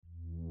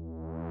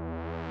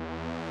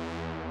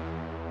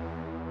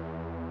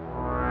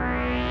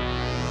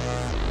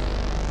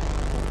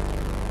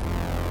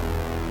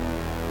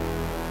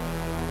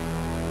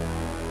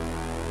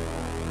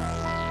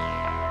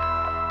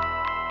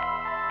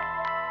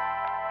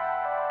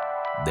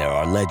There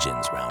are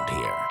legends round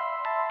here,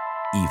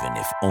 even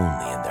if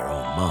only in their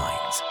own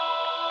minds.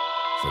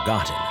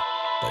 Forgotten,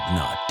 but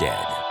not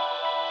dead.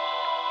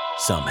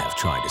 Some have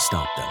tried to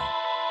stop them,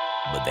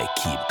 but they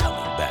keep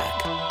coming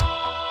back.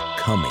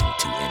 Coming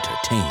to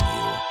entertain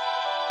you.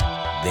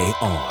 They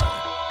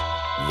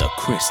are the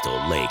Crystal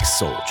Lake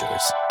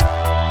Soldiers.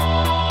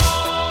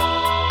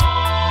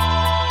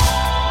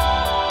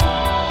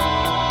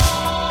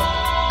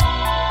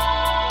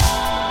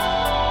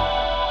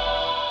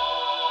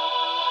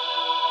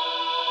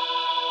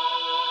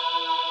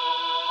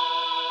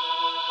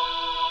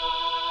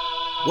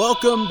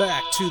 Welcome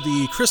back to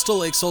the Crystal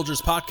Lake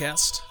Soldiers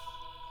podcast.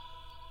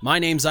 My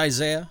name's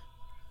Isaiah.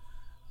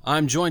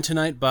 I'm joined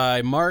tonight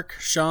by Mark,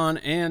 Sean,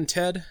 and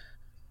Ted.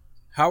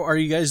 How are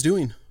you guys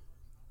doing?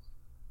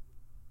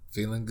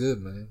 Feeling good,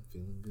 man.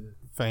 Feeling good.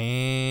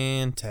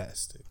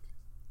 Fantastic.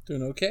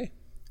 Doing okay.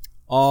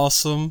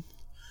 Awesome.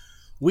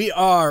 We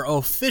are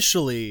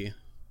officially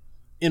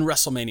in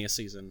WrestleMania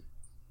season.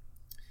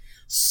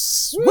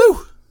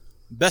 Woo!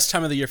 Best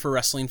time of the year for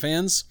wrestling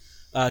fans.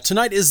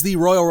 Tonight is the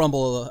Royal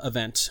Rumble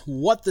event.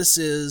 What this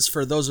is,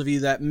 for those of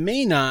you that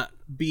may not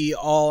be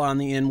all on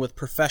the in with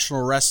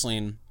professional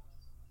wrestling,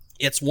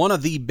 it's one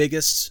of the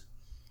biggest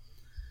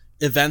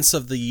events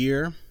of the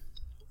year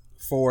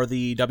for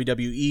the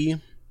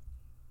WWE.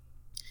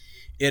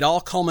 It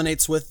all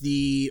culminates with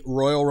the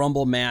Royal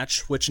Rumble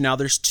match, which now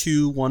there's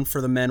two, one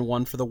for the men,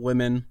 one for the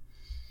women.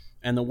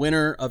 And the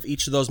winner of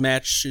each of those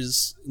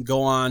matches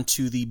go on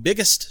to the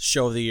biggest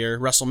show of the year,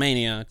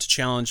 WrestleMania, to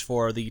challenge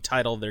for the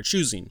title of their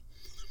choosing.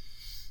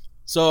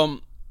 So,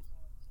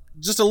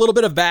 just a little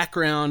bit of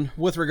background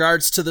with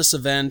regards to this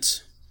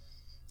event.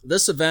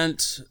 This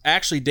event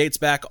actually dates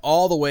back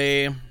all the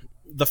way.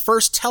 The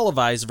first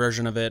televised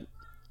version of it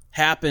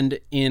happened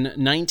in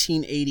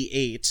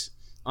 1988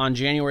 on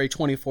January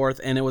 24th,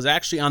 and it was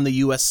actually on the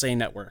USA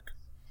Network.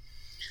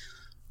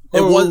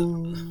 It was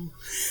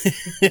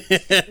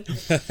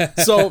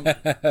so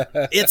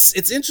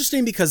it's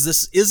interesting because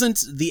this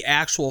isn't the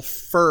actual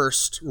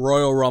first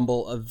Royal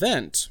Rumble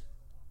event.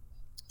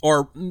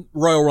 Or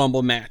Royal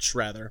Rumble match,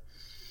 rather.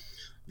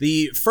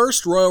 The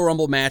first Royal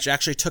Rumble match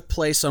actually took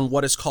place on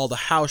what is called a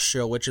house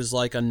show, which is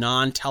like a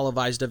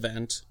non-televised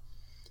event.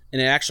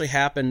 And it actually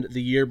happened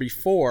the year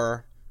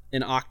before,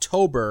 in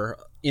October,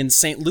 in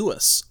St.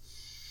 Louis.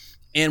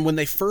 And when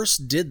they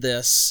first did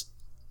this,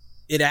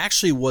 it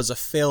actually was a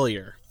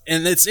failure.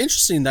 And it's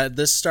interesting that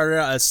this started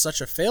out as such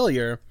a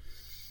failure,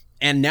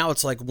 and now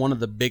it's like one of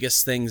the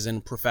biggest things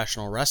in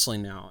professional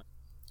wrestling now.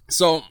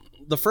 So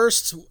the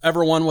first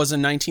ever one was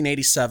in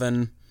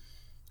 1987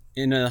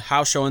 in a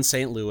house show in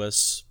St.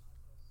 Louis.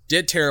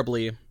 Did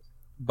terribly,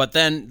 but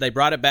then they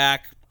brought it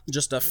back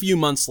just a few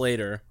months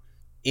later,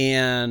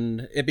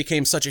 and it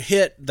became such a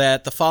hit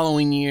that the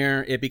following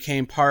year it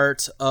became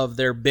part of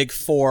their Big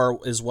Four,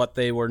 is what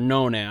they were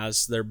known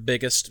as, their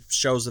biggest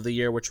shows of the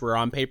year, which were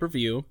on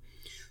pay-per-view.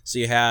 So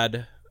you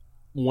had,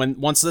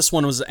 once this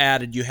one was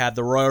added, you had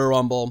the Royal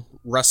Rumble,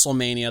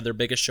 WrestleMania, their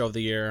biggest show of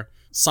the year,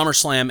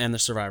 SummerSlam, and the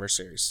Survivor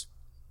Series.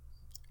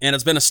 And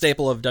it's been a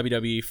staple of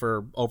WWE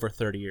for over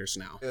 30 years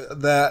now.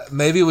 That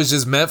maybe it was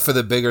just meant for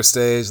the bigger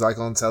stage, like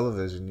on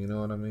television. You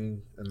know what I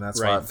mean? And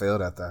that's why it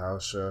failed at the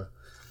house show.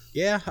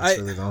 Yeah, that's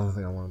really the only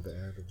thing I wanted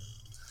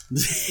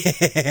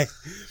to add.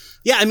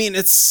 Yeah, I mean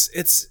it's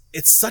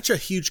such a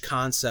huge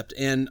concept,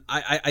 and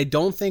I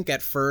don't think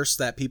at first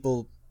that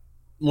people,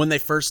 when they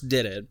first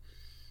did it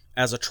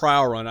as a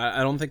trial run,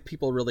 I don't think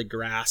people really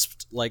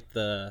grasped like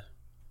the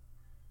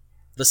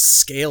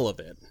scale of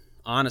it,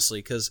 honestly,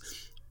 because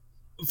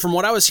from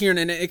what I was hearing,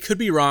 and it could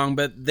be wrong,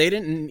 but they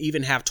didn't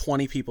even have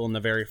 20 people in the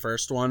very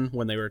first one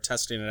when they were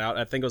testing it out.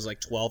 I think it was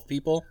like 12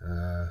 people.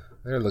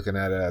 They're looking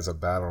at it as a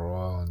battle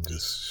royal and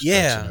just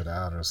stretching it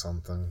out or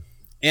something.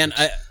 And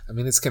I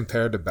mean, it's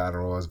compared to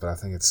battle royals, but I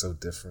think it's so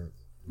different.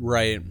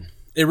 Right.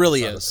 It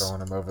really is. Throwing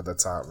them over the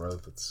top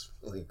rope, it's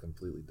really a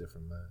completely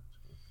different match.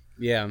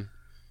 Yeah.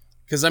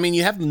 Because, I mean,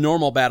 you have the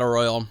normal battle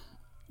royal,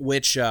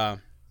 which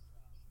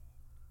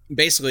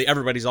basically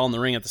everybody's all in the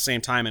ring at the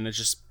same time, and it's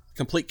just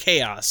complete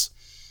chaos.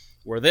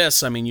 Where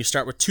this, I mean, you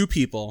start with two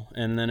people,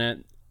 and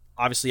then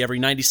obviously every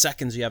 90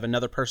 seconds you have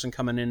another person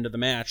coming into the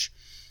match,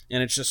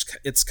 and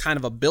it's kind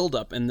of a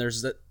build-up, and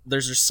there's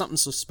just something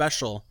so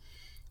special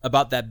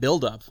about that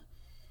build-up,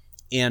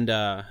 and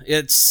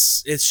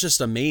it's just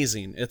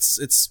amazing.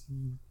 It's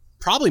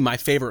probably my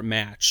favorite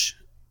match,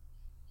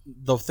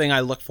 the thing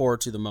I look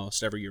forward to the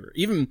most every year.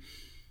 Even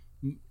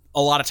a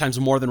lot of times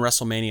more than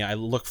WrestleMania, I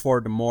look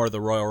forward to more of the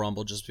Royal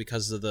Rumble just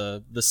because of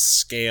the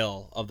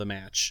scale of the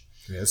match.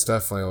 Yeah, it's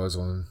definitely always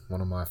one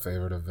of my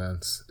favorite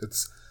events.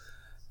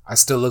 I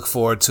still look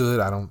forward to it.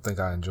 I don't think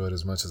I enjoy it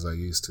as much as I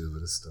used to,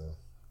 but it's still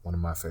one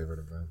of my favorite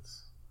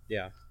events.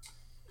 Yeah.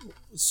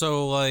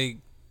 So, like,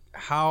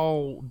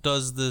 how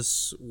does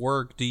this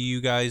work? Do you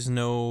guys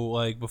know,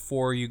 like,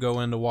 before you go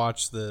in to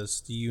watch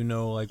this, do you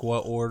know, like,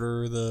 what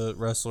order the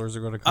wrestlers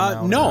are going to come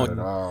out? No, not at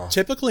all.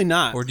 Typically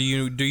not. Or do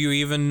you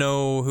even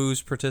know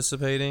who's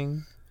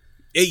participating?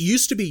 It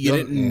used to be you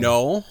didn't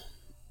know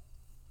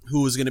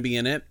who was going to be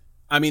in it.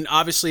 I mean,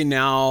 obviously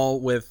now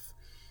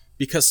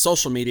because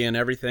social media and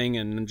everything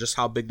and just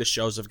how big the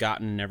shows have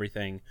gotten and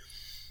everything,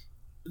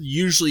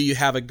 usually you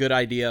have a good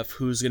idea of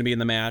who's going to be in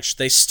the match.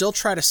 They still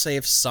try to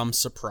save some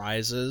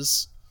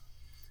surprises,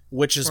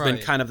 which has been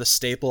kind of the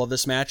staple of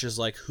this match, is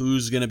like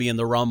who's going to be in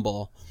the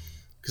Rumble.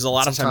 Because a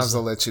lot of times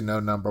they'll let you know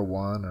number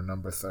 1 or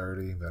number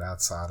 30, but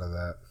outside of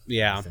that,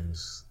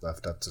 everything's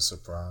left up to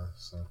surprise.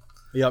 So.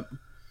 Yep. And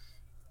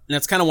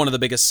that's kind of one of the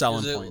biggest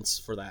selling points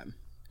for that.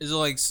 Is it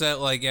like set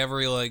like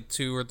every like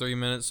 2 or 3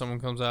 minutes someone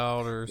comes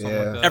out or something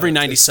like that? Every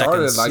 90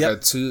 seconds.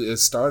 It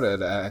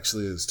started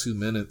actually as 2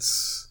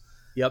 minutes.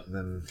 Yep. And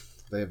then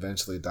they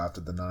eventually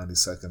adopted the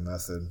 90-second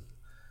method.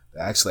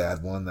 They actually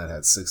had one that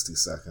had 60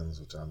 seconds,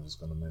 which I was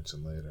going to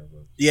mention later.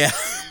 But yeah,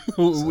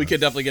 we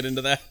could definitely get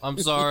into that. I'm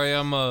sorry,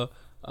 I'm a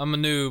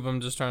noob.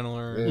 I'm just trying to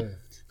learn. Yeah.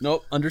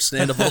 Nope,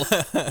 understandable.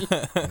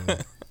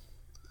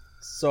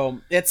 So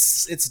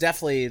it's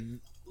definitely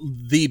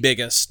the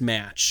biggest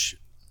match,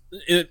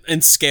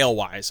 in scale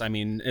wise. I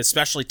mean,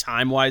 especially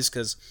time wise,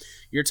 because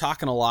you're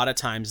talking a lot of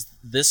times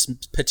this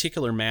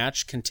particular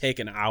match can take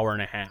an hour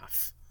and a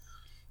half.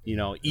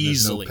 Easily.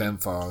 There's no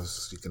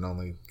pinfalls. You can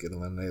only get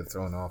eliminated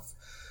thrown off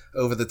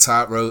over the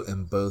top rope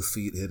and both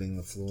feet hitting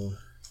the floor.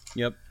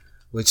 Yep.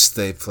 Which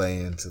they play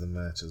into the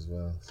match as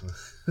well.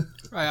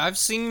 Right, I've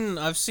seen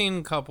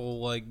a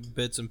couple like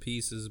bits and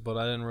pieces, but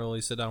I didn't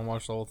really sit down and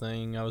watch the whole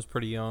thing. I was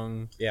pretty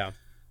young. Yeah.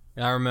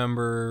 And I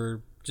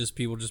remember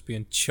people just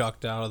being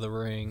chucked out of the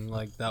ring,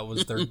 like that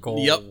was their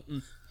goal. Yep.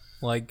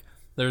 Like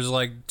there's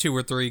like 2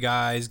 or 3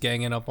 guys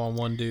ganging up on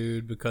one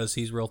dude because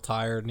he's real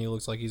tired and he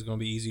looks like he's going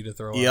to be easy to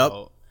throw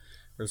out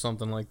or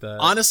something like that.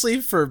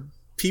 Honestly, for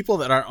people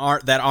that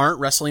aren't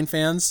wrestling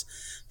fans,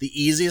 the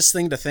easiest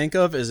thing to think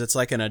of is it's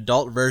like an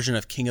adult version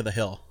of King of the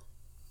Hill.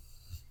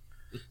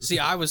 See,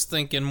 I was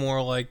thinking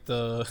more like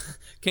the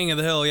King of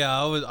the Hill. Yeah,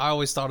 I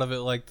always thought of it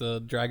like the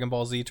Dragon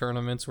Ball Z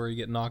tournaments where you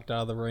get knocked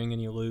out of the ring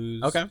and you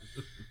lose. Okay,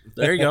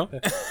 there you go.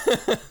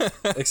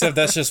 Except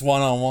that's just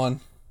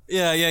 1-on-1.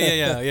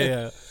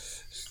 Yeah.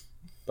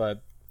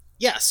 But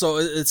yeah, so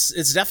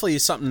it's definitely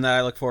something that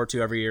I look forward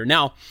to every year.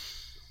 Now,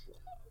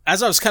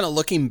 as I was kind of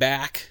looking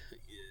back,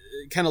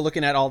 kind of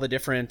looking at all the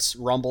different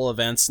Rumble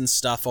events and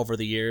stuff over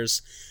the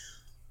years,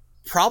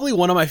 probably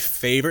one of my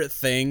favorite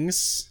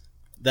things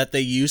that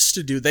they used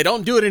to do, they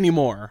don't do it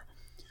anymore,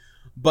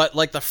 but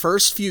like the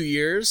first few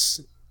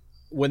years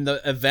when the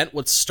event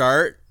would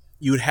start,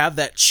 you would have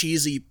that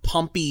cheesy,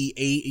 pumpy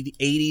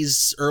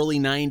 80s, early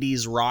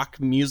 90s rock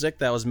music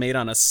that was made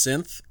on a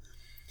synth.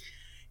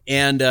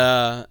 And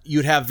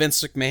you'd have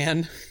Vince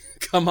McMahon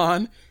come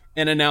on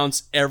and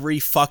announce every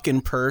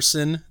fucking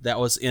person that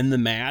was in the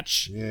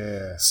match.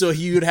 Yeah. So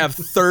he would have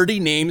 30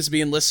 names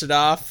being listed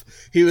off.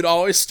 He would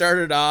always start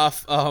it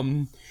off,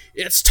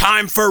 it's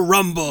time for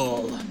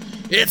Rumble.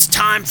 It's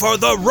time for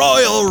the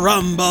Royal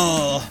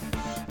Rumble.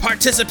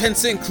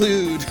 Participants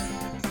include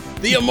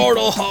the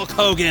Immortal Hulk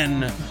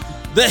Hogan,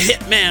 the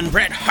Hitman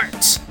Bret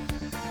Hart,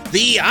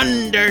 the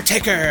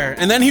Undertaker.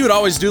 And then he would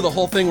always do the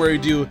whole thing where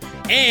he'd do,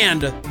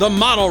 and the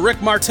model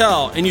Rick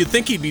Martel. And you'd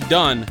think he'd be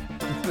done.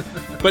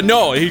 But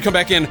no, he'd come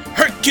back in,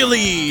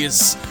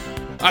 Hercules,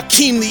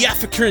 Akeem the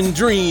African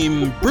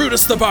Dream,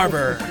 Brutus the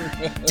Barber,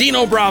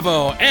 Dino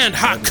Bravo, and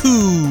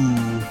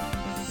Haku.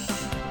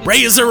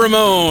 Razor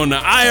Ramon,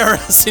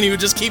 IRS, and he would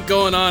just keep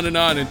going on and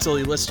on until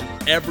he listed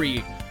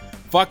every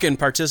fucking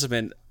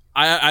participant.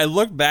 I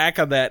look back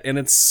on that, and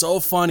it's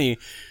so funny,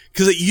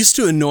 because it used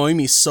to annoy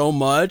me so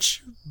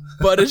much,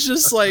 but it's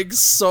just like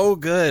so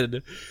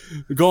good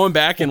going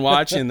back and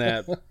watching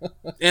that.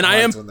 And I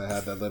am when they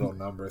had that little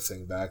number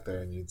thing back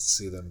there, and you'd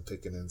see them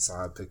picking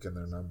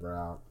their number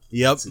out.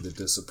 Yep. See the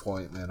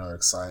disappointment or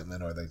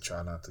excitement, or they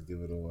try not to give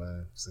it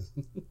away.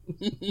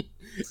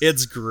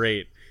 It's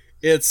great.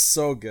 It's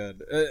so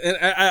good. And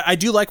I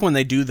do like when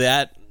they do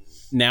that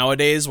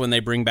nowadays, when they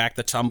bring back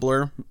the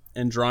tumbler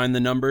and drawing the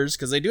numbers,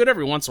 because they do it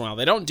every once in a while.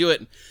 They don't do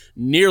it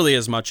nearly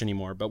as much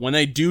anymore, but when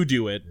they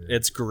do it,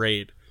 it's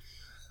great.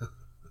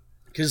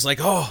 Because it's like,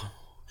 oh,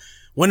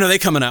 when are they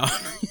coming out?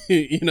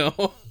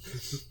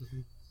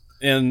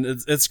 And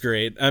it's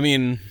great. I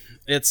mean,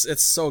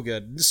 it's so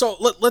good. So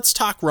let's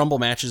talk Rumble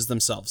matches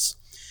themselves.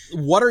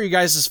 What are you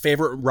guys'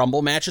 favorite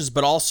Rumble matches,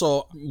 but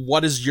also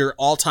what is your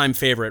all-time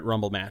favorite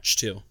Rumble match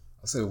too?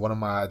 I'll say one of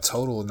my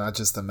total, not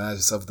just the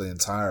matches of the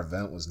entire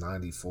event, was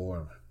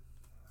 94.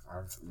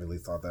 I really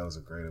thought that was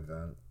a great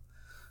event.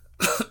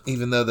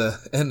 Even though the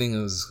ending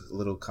was a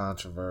little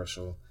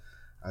controversial,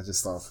 I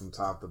just thought from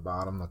top to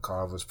bottom the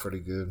card was pretty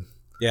good.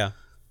 Yeah.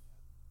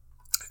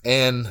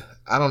 And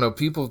I don't know,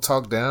 people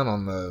talk down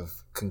on the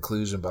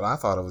conclusion, but I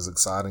thought it was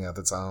exciting at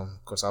the time.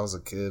 Of course, I was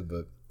a kid,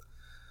 but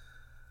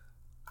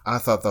I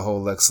thought the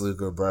whole Lex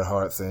Luger Bret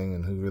Hart thing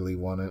and who really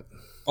won it.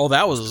 Oh,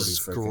 that was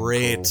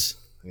great.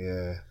 Cool.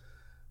 Yeah.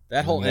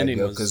 That whole ending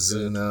was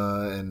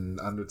Yokozuna and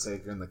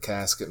Undertaker in the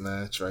casket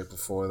match right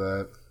before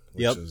that.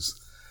 Which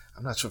was,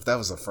 I'm not sure if that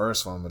was the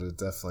first one, but it was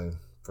definitely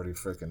pretty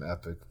freaking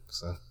epic.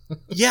 So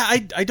yeah,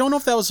 I don't know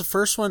if that was the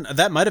first one.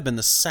 That might have been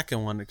the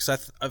second one,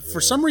 because for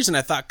some reason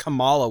I thought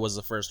Kamala was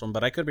the first one,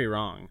 but I could be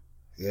wrong.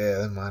 Yeah,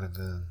 that might have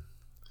been.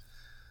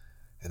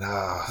 And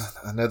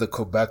I know the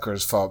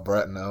Quebecers fought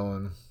Brett and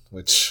Owen,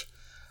 which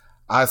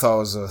I thought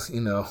was a,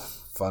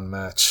 fun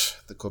match.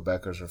 The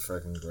Quebecers are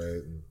freaking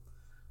great. And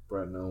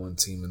Brett and Owen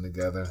teaming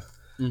together.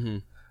 Mm-hmm.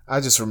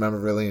 I just remember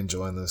really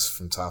enjoying this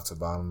from top to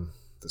bottom,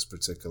 this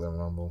particular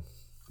Rumble.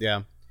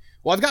 Yeah.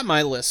 Well, I've got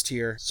my list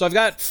here. So I've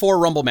got 4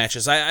 Rumble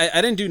matches. I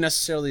didn't do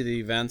necessarily the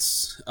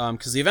events,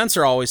 because the events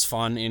are always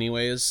fun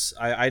anyways.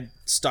 I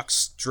stuck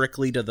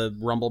strictly to the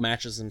Rumble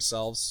matches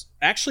themselves.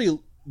 Actually,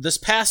 this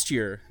past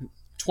year,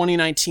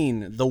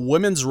 2019, the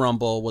Women's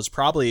Rumble was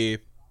probably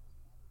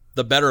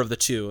the better of the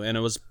two, and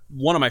it was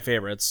one of my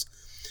favorites.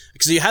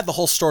 Because you had the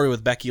whole story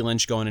with Becky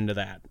Lynch going into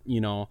that.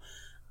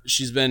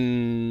 She's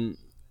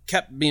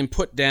kept being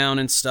put down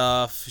and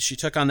stuff. She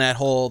took on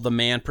the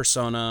man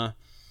persona.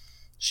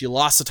 She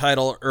lost the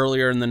title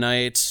earlier in the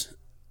night,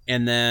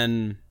 and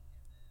then,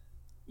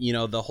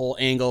 the whole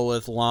angle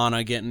with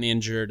Lana getting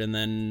injured, and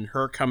then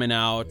her coming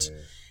out,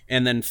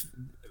 and then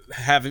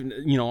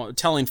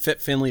telling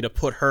Fit Finlay to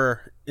put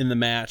her in the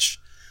match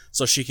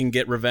so she can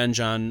get revenge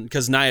on,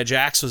 because Nia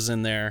Jax was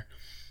in there,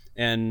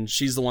 and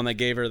she's the one that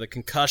gave her the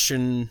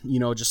concussion,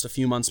 just a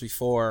few months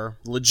before,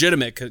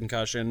 legitimate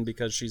concussion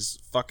because she's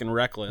fucking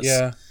reckless.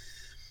 Yeah.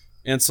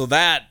 And so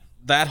that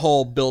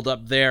whole build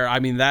up there, I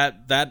mean,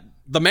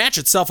 the match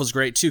itself was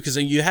great too, because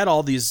you had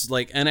all these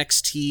like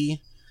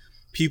NXT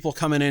people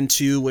coming in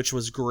too, which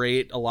was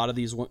great. A lot of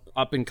these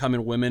up and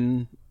coming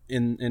women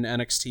in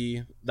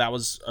NXT. That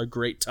was a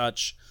great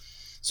touch.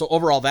 So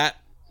overall, that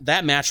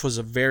match was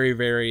a very,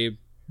 very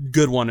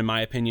good one in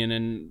my opinion,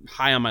 and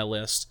high on my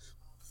list.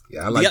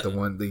 Yeah, I like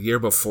the year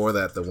before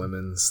that, the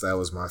women's. That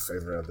was my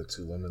favorite of the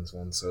 2 women's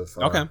ones so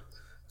far. Okay.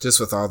 Just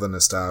with all the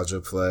nostalgia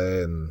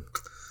play, and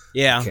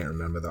I can't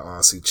remember the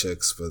Aussie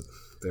chicks, but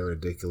their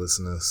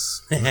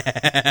ridiculousness.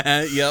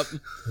 Yep.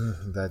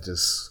 That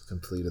just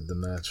completed the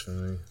match for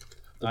me.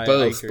 I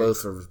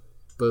both are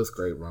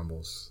great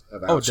Rumbles.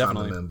 I've outshone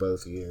definitely. them in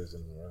both years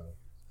in a row,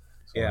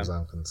 as far as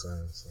I'm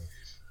concerned.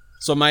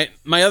 So my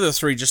other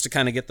 3, just to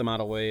kind of get them out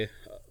of the way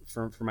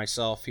for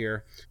myself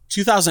here.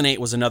 2008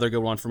 was another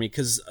good one for me,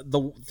 because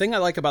the thing I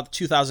like about the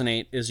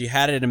 2008 is you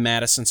had it in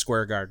Madison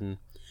Square Garden.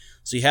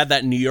 So you had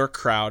that New York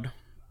crowd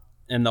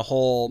and the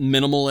whole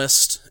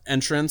minimalist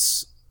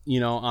entrance,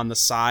 on the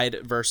side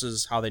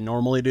versus how they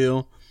normally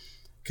do,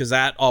 because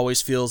that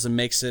always feels and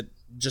makes it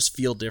just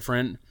feel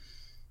different.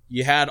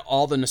 You had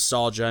all the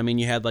nostalgia. I mean,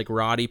 you had like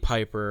Roddy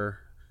Piper,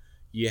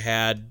 you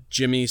had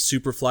Jimmy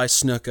Superfly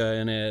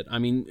Snuka in it. I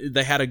mean,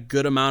 they had a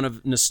good amount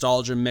of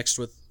nostalgia mixed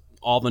with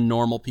all the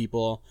normal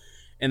people.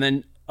 And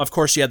then, of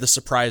course, you had the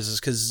surprises,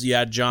 because you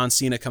had John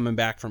Cena coming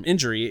back from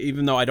injury.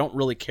 Even though I don't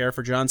really care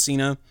for John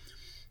Cena,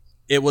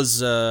 it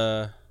was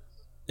a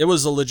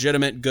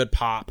legitimate good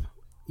pop.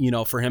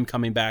 For him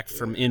coming back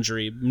from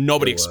injury.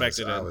 Nobody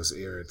expected it. I was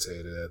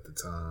irritated at the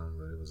time,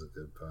 but it was a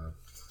good pop.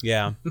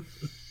 Yeah.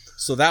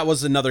 So that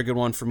was another good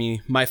one for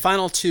me. My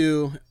final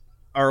 2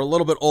 are a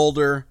little bit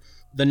older.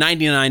 The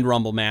 99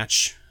 Rumble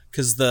match,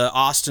 because the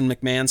Austin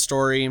McMahon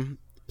story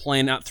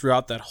playing out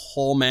throughout that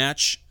whole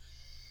match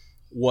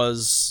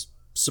was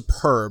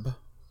superb.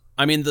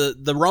 I mean,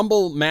 the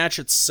Rumble match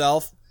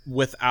itself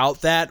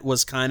without that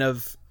was kind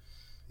of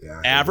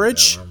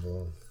average.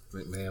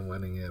 McMahon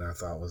winning it, I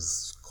thought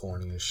was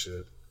corny as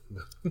shit.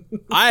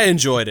 I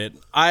enjoyed it.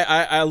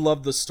 I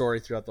loved the story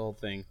throughout the whole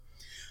thing.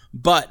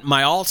 But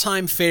my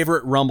all-time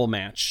favorite Rumble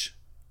match,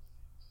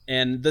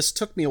 and this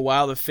took me a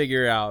while to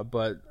figure out,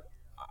 but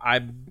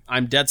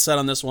I'm dead set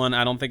on this one.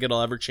 I don't think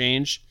it'll ever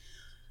change.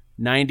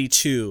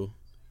 92,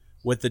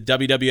 with the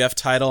WWF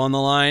title on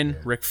the line,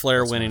 Ric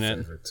Flair winning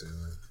it. Too.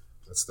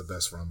 That's the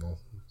best Rumble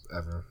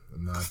ever,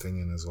 in my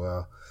opinion, as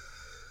well.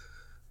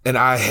 And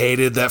I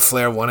hated that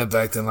Flair won it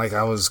back then. Like,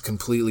 I was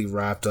completely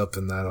wrapped up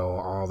in that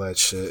all that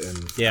shit.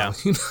 And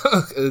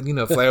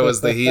Flair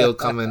was the heel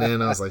coming in.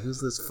 I was like,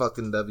 who's this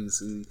fucking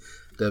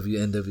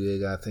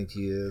NWA guy I think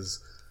he is?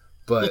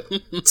 But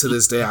to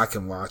this day, I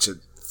can watch it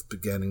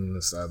beginning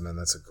to side. Man,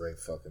 that's a great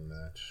fucking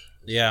match.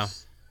 Yeah.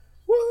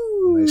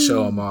 Woo! They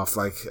show him off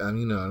like,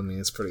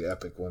 it's a pretty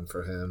epic one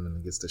for him, and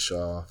he gets to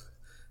show off.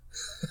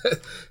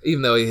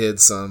 Even though he hid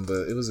some,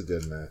 but it was a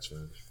good match,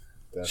 man.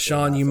 Definitely.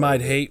 Sean, you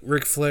might hate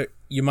Ric Flair.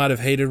 You might have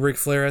hated Ric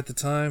Flair at the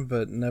time,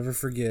 but never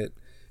forget,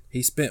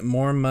 he spent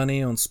more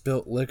money on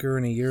spilt liquor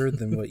in a year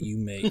than what you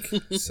make.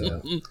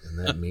 So, and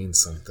that means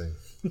something.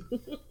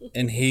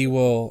 And he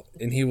will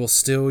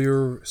steal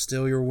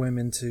your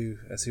women too,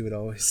 as he would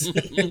always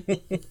say.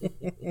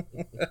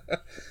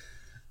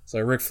 So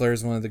Ric Flair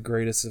is one of the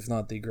greatest, if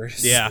not the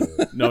greatest. Yeah,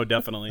 no,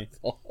 definitely.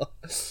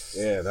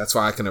 Yeah, that's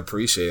why I can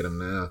appreciate him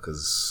now,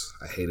 because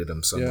I hated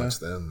him so much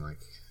then. Like,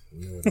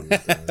 what he was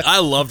doing. I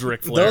loved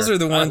Ric Flair. Those are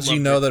the ones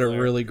that are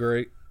really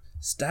great.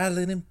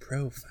 Styling and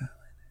profiling.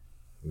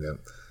 Yep.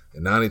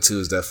 And 92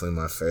 is definitely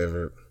my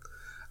favorite.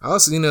 I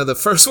also, the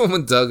first one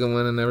with Duggan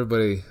winning,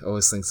 everybody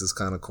always thinks it's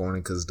kind of corny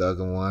because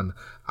Duggan won.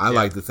 I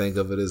like to think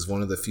of it as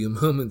one of the few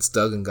moments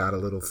Duggan got a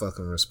little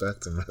fucking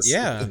respect in wrestling.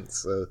 Yeah,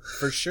 so,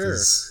 for sure.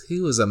 He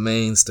was a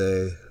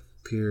mainstay,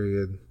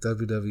 Period.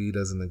 WWE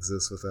doesn't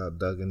exist without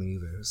Duggan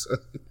either. So.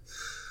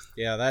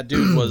 Yeah, that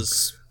dude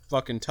was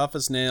fucking tough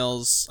as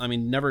nails. I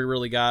mean, never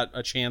really got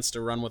a chance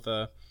to run with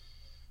an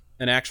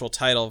actual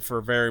title for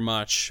very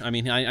much. I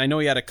mean, I know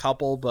he had a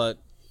couple, but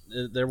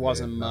there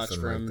wasn't much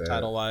for him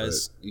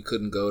title-wise. You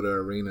couldn't go to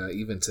arena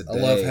even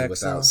today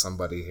without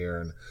somebody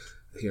hearing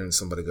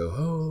somebody go,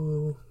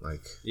 oh,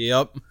 like,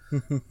 yep,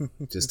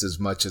 just as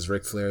much as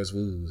Ric Flair's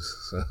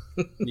woos. So.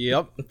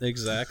 Yep,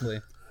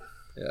 exactly.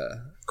 Yeah,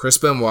 Chris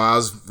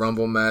Benoit's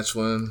Rumble match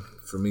win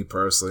for me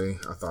personally,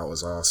 I thought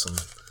was awesome.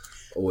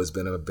 Always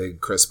been a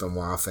big Chris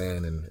Benoit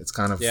fan, and it's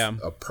kind of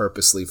a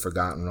purposely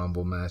forgotten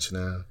Rumble match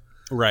now.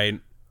 Right.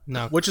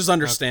 Now, which is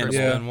understandable.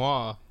 Chris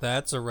Benoit,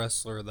 that's a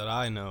wrestler that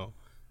I know.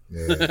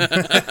 Yeah.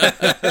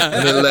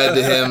 And it led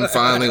to him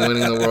finally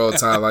winning the world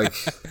title. Like,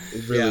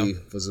 it really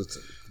was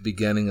the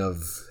beginning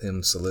of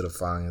him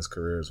solidifying his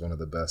career as one of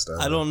the best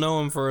ever. I don't know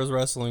him for his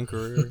wrestling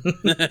career.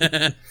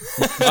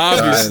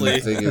 Obviously. I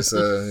figure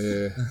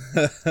so,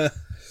 yeah.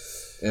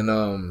 And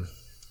the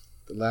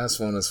last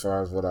one, as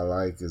far as what I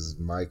like, is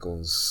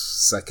Michael's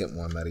second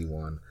one that he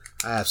won.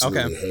 I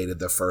absolutely hated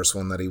the first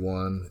one that he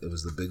won. It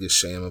was the biggest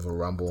sham of a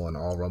Rumble in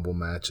all Rumble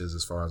matches,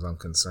 as far as I'm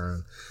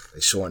concerned. They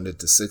shortened it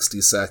to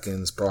 60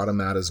 seconds, brought him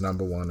out as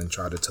number one, and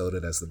tried to tote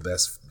it as the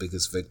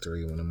biggest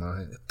victory, when in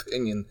my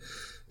opinion,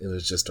 it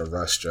was just a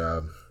rush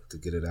job to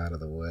get it out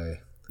of the way.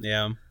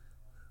 Yeah,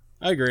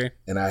 I agree.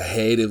 And I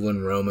hated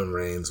when Roman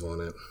Reigns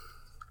won it.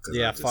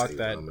 Yeah, fuck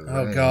that.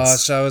 Oh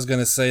gosh, I was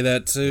gonna say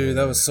that too. Yeah.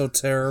 That was so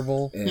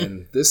terrible.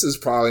 And this is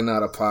probably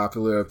not a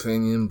popular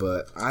opinion,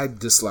 but I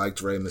disliked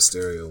Rey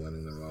Mysterio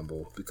winning the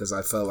Rumble because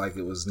I felt like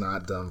it was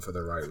not done for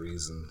the right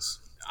reasons.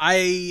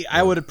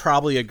 I would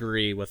probably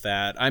agree with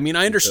that. I mean,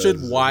 I understood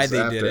why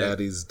they did it. After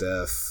Eddie's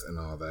death and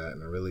all that,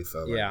 and I really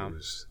felt like it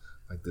was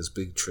like this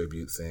big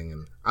tribute thing.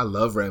 And I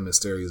love Rey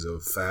Mysterio. He's a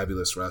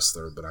fabulous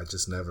wrestler, but I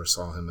just never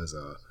saw him as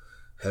a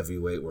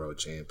heavyweight world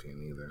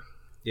champion either.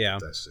 Yeah,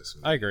 that's just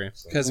me. I agree.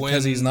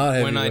 Because he's not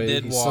heavyweight. When I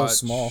did he's watch, so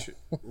small.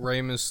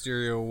 Rey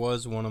Mysterio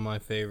was one of my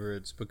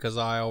favorites because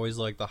I always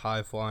like the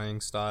high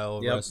flying style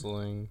of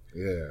wrestling.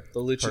 Yeah,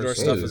 the luchador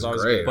stuff is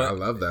always great. But, I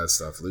love that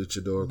stuff.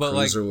 Luchador,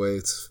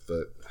 cruiserweights,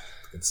 but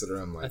consider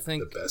him like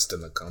the best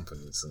in the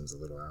company. It seems a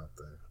little out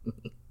there.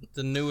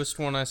 The newest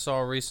one I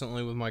saw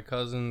recently with my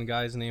cousin, the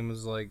guy's name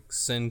was like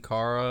Sin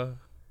Cara.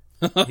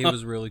 He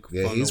was really fun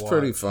to watch. Yeah, he's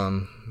pretty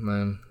fun,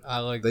 man.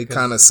 They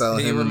kind of sell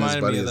him and his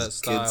buddy as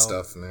kid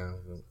stuff now.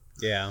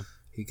 Yeah,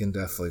 he can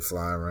definitely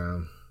fly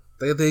around.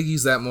 They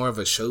use that more of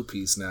a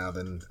showpiece now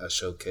than a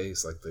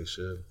showcase, like they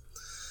should.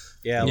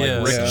 Yeah,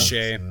 like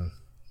Ricochet.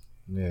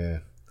 Yeah.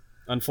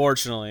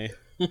 Unfortunately.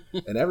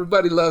 And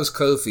everybody loves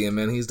Kofi, and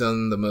man, he's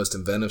done the most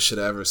inventive shit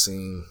I've ever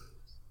seen.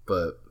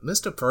 But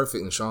Mr.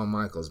 Perfect and Shawn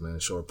Michaels, man,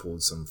 sure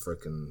pulled some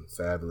freaking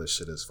fabulous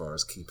shit as far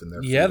as keeping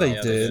their feet they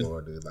off did. the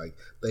floor, dude. Like,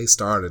 they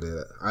started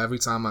it. Every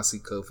time I see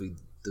Kofi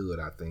do it,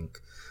 I think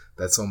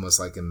that's almost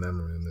like in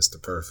memory of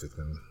Mr. Perfect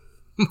and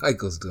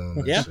Michaels doing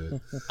that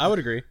shit. I would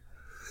agree.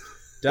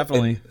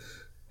 Definitely. And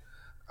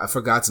I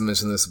forgot to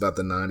mention this about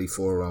the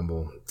 94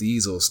 Rumble.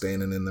 Diesel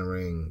standing in the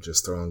ring,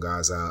 just throwing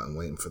guys out and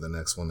waiting for the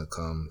next one to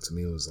come. To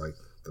me, it was like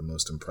the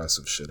most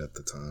impressive shit at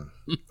the time.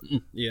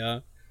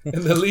 Yeah.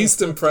 And the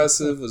least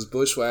impressive was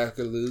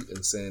Bushwhacker Luke and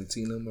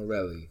Santino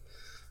Morelli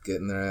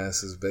getting their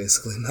asses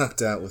basically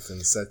knocked out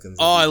within seconds.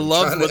 Oh, I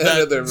love what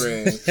that. The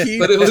ring.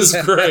 But it was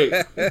great.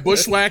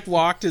 Bushwhack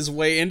walked his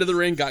way into the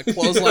ring, got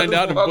clotheslined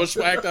out, and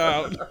bushwhacked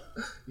out.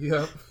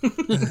 Yep.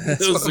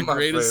 It was the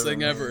greatest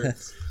thing ever.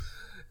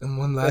 And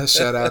one last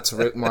shout out to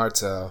Rick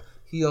Martel.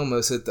 He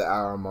almost hit the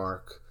hour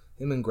mark.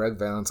 Him and Greg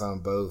Valentine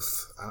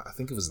both. I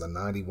think it was the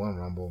 91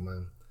 Rumble,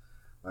 man.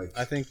 Like,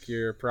 I think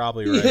you're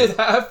probably he right. hit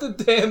half the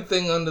damn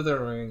thing under the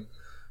ring.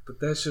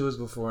 But that shit was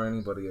before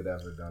anybody had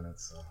ever done it,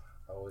 so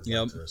I always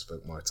like to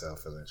respect Martel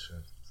for that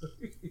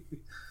shit.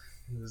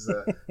 He was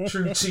a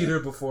true cheater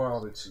before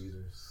all the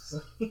cheaters.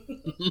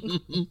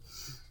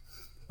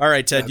 All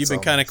right, Ted, you've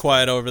been kind of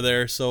quiet over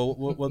there, so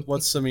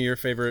what's some of your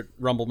favorite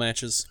Rumble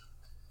matches?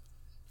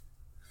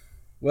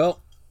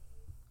 Well,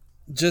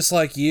 just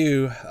like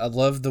you, I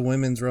loved the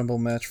women's Rumble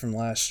match from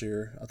last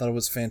year. I thought it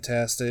was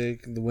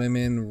fantastic. The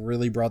women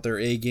really brought their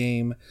A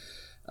game.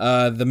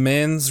 The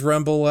men's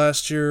Rumble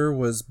last year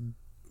was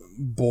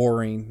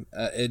boring.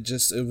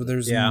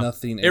 There's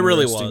nothing. It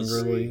really was.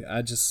 Really,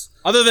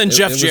 other than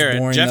Jeff Jarrett.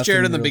 Boring, Jeff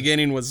Jarrett in the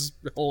beginning was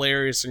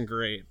hilarious and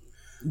great.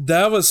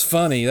 That was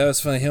funny.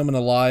 Him and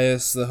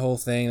Elias, the whole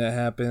thing that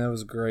happened, that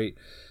was great.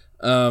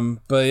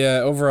 But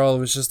yeah, overall, it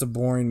was just a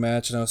boring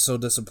match, and I was so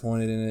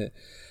disappointed in it.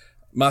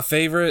 My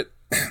favorite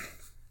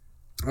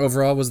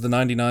overall was the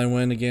 99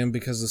 win, again,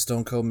 because of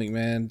Stone Cold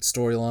McMahon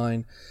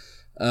storyline.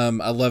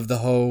 I love the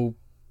whole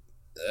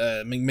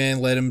McMahon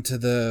led him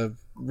to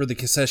where the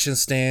concession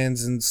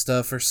stands and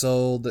stuff are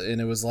sold,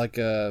 and it was like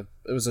it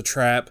was a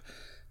trap.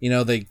 You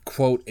know, they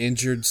quote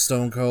injured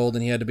Stone Cold,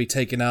 and he had to be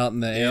taken out in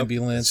the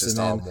ambulance. It's just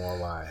and all more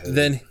why I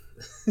hate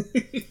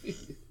it.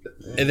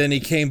 And then he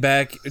came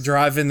back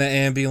driving the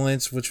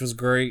ambulance, which was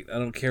great. I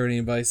don't care what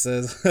anybody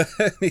says.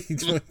 He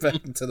went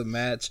back into the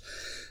match.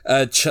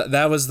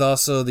 That was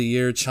also the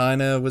year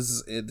Chyna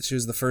she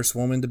was the first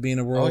woman to be in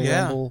a Royal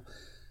Rumble.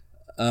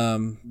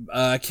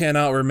 I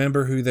cannot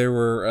remember who they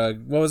were.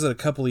 What was it, a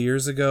couple of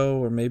years ago,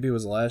 or maybe it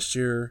was last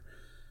year?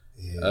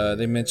 Yeah,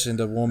 they mentioned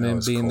a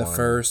woman being the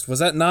first. Was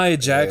that Nia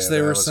Jax?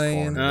 They were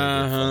saying.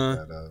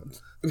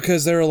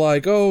 Because they were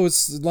like, "Oh,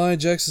 it's Nia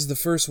Jax is the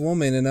first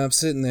woman," and I'm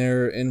sitting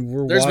there and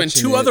we're. There's watching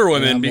been two other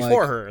women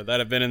before like, her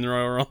that have been in the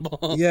Royal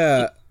Rumble.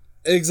 Yeah,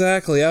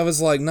 exactly. I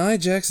was like, Nia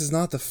Jax is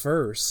not the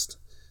first,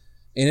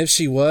 and if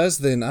she was,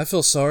 then I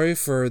feel sorry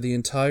for the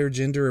entire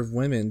gender of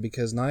women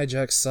because Nia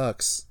Jax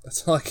sucks.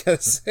 That's all I gotta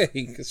say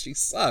because she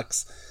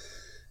sucks,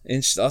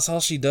 and that's all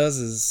she does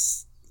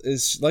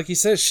is like you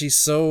said, she's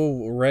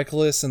so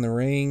reckless in the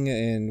ring,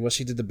 and what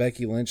she did to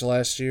Becky Lynch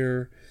last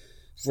year.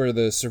 For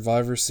the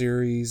Survivor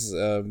Series,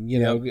 you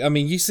know, I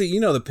mean, you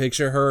know the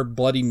picture, her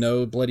bloody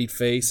nose, bloodied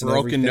face, and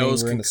broken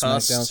nose, we're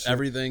concussed,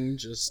 everything,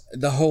 just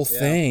the whole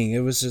thing. It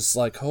was just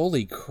like,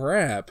 holy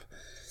crap.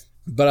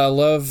 But I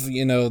love,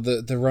 you know,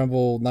 the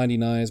Rumble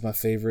 99 is my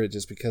favorite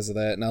just because of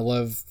that, and I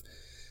love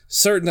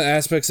certain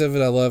aspects of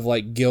it. I love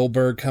like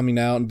Gilbert coming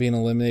out and being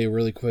eliminated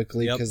really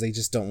quickly because they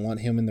just don't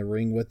want him in the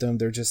ring with them.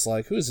 They're just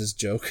like, who is this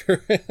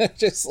Joker?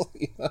 Just like,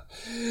 you know,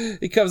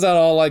 he comes out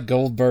all like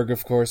Goldberg,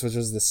 of course, which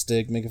was the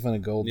stick, making fun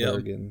of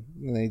Goldberg, and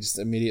they just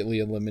immediately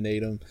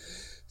eliminate him.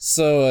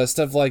 So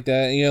stuff like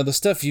that, you know, the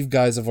stuff you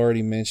guys have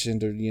already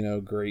mentioned are, you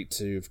know, great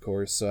too, of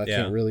course. So I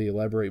can't really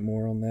elaborate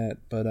more on that,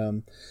 but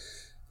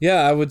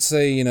yeah, I would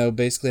say, you know,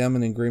 basically I'm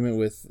in agreement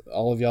with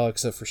all of y'all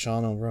except for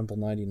Sean on Rumble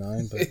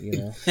 99, but, you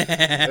know.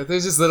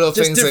 There's just little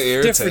things that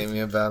irritate me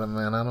about him,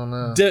 man. I don't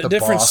know.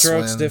 Different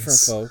strokes, different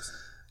folks.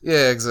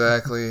 Yeah,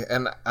 exactly.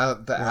 And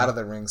the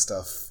out-of-the-ring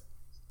stuff,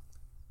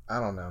 I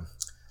don't know.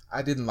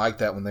 I didn't like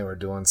that when they were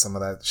doing some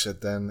of that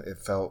shit then. It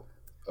felt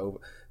over.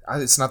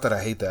 It's not that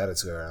I hate the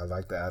Attitude Era. I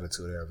like the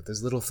Attitude Era, but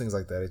there's little things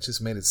like that. It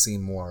just made it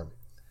seem more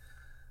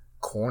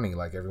corny,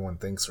 like everyone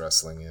thinks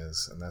wrestling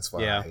is, and that's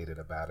why I hated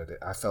about it.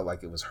 I felt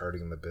like it was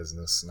hurting the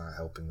business, not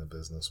helping the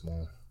business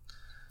more.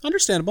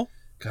 Understandable.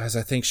 Guys,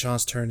 I think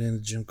Sean's turned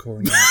into Jim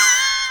Cornette.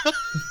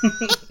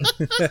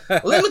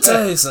 Let me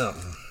tell you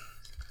something.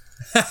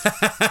 No,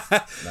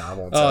 I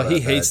won't tell he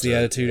hates the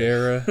Attitude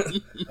Era.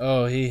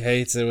 Oh, he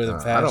hates it with a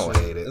passion. I don't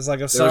hate it. It's like,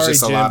 I'm sorry, Jim, there's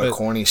just a lot of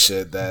corny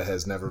shit that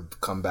has never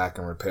come back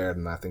and repaired,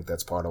 and I think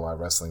that's part of why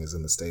wrestling is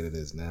in the state it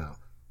is now.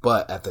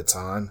 But at the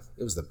time,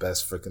 it was the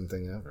best freaking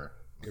thing ever.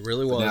 It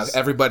really was. Now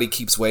everybody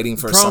keeps waiting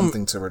for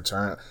something to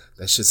return.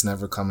 That shit's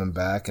never coming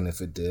back, and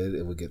if it did,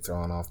 it would get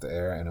thrown off the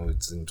air, and it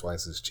would seem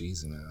twice as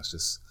cheesy now.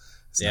 It's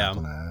not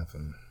going to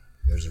happen.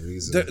 There's a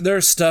reason. There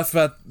is stuff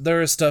about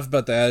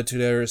the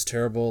Attitude Era is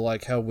terrible,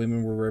 like how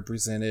women were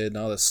represented and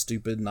all the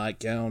stupid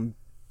nightgown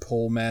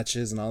pole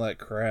matches and all that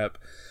crap.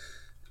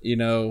 You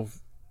know,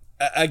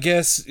 I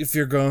guess if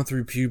you're going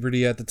through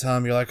puberty at the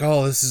time, you're like,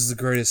 oh, this is the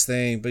greatest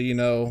thing. But, you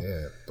know.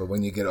 Yeah, but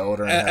when you get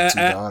older and have two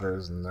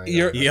daughters, and now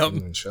you can't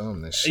even show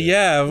them this shit.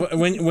 Yeah,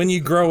 when you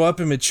grow up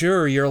and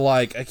mature, you're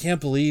like, I can't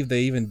believe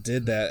they even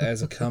did that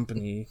as a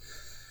company.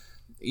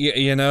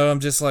 You know, I'm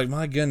just like,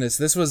 my goodness,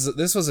 this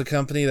was a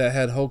company that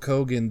had Hulk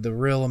Hogan, the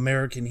real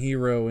American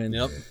hero, and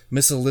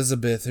Miss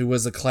Elizabeth, who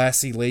was a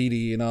classy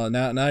lady, and all.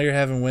 Now you're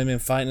having women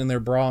fighting in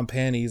their bra and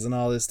panties and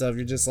all this stuff.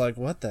 You're just like,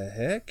 what the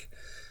heck?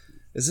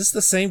 Is this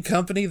the same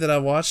company that I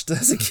watched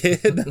as a kid?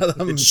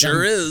 It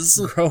sure is.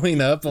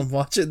 Growing up, I'm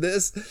watching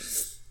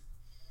this.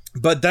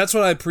 But that's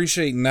what I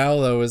appreciate now,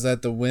 though, is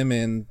that the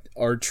women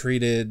are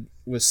treated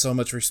with so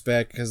much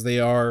respect because they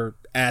are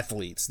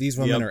athletes. These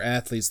women are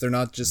athletes. They're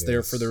not just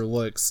there for their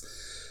looks.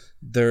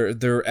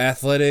 They're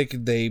athletic.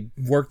 They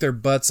work their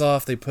butts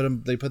off. They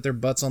put their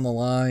butts on the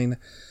line.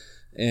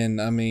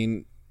 And I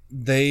mean,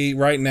 they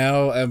right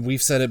now, and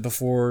we've said it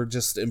before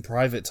just in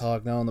private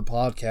talk now on the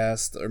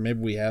podcast, or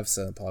maybe we have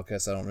said on the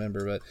podcast, I don't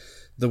remember, but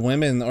the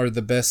women are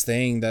the best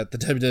thing that the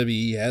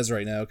WWE has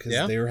right now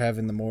because they're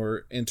having the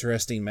more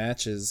interesting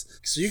matches.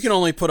 So you can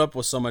only put up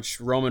with so much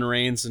Roman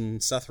Reigns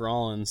and Seth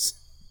Rollins.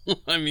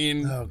 I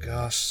mean, oh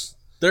gosh,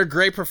 they're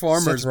great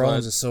performers. Seth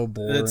Rollins is so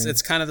boring.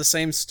 It's kind of the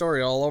same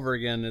story all over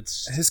again.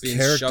 It's his being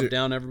character shoved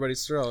down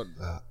everybody's throat.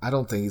 I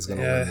don't think he's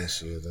gonna win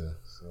this year, though.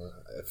 So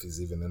if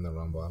he's even in the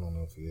Rumble, I don't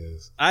know if he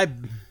is. I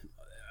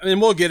mean,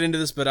 we'll get into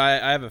this, but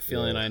I have a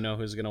feeling I know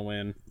who's gonna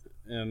win.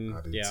 And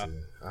I do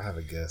too. I have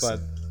a guess. But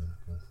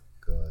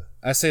go ahead.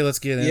 I say let's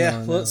get in.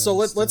 Yeah.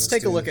 Let's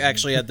take a look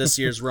actually at this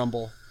year's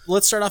Rumble.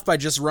 Let's start off by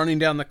just running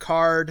down the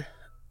card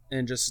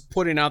and just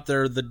putting out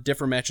there the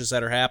different matches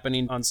that are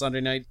happening on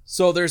Sunday night.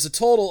 So there's a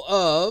total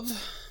of,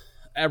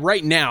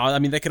 right now, I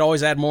mean, they could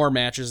always add more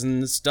matches,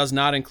 and this does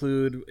not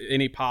include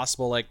any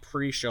possible like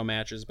pre-show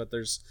matches, but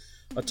there's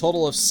a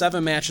total of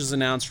 7 matches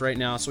announced right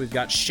now. So we've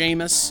got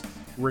Sheamus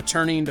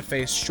returning to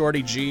face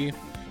Shorty G.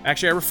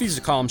 Actually, I refuse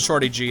to call him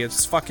Shorty G.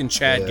 It's fucking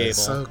Chad Gable.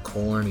 It's so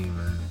corny,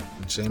 man.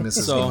 Sheamus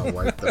is going to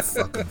wipe the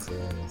fucking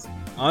floor with him.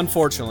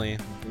 Unfortunately.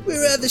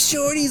 Where are the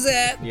shorties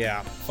at?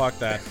 Yeah, fuck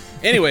that.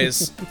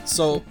 Anyways,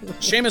 so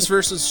Sheamus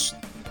versus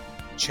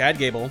Chad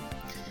Gable.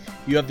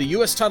 You have the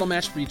U.S. title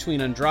match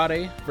between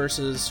Andrade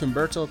versus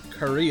Humberto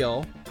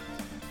Carrillo.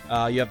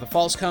 You have the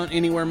Falls Count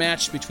Anywhere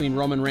match between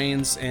Roman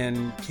Reigns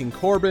and King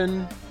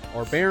Corbin,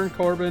 or Baron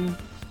Corbin.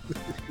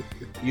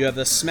 You have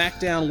the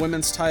SmackDown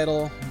Women's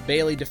title,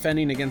 Bayley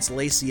defending against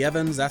Lacey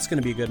Evans. That's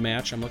going to be a good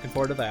match. I'm looking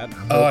forward to that.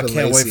 I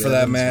can't wait for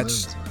that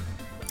match.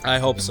 I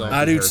hope so.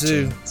 I do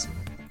too.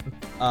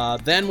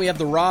 Then we have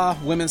the Raw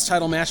Women's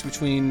title match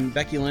between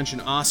Becky Lynch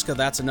and Asuka.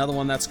 That's another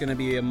one that's going to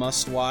be a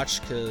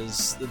must-watch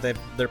because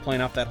they're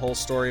playing off that whole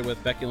story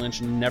with Becky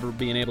Lynch never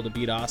being able to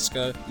beat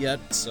Asuka yet.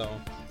 So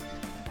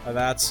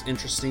that's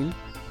interesting.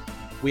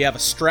 We have a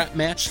strap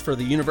match for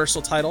the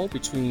Universal title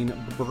between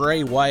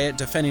Bray Wyatt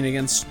defending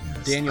against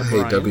Daniel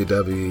Bryan. I hate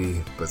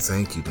WWE, but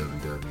thank you,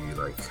 WWE.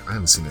 Like, I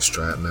haven't seen a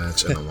strap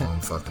match in a long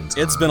fucking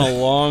time. It's been a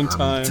long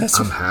time.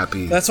 I'm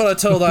happy. That's what I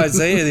told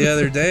Isaiah the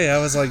other day. I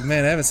was like,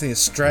 man, I haven't seen a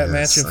strap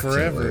match in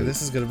forever.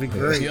 This is going to be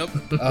great. Yep.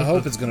 I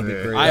hope it's going to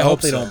be great. I hope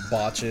hope they so. don't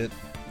botch it.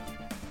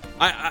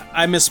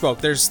 I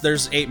misspoke.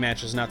 There's 8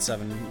 matches, not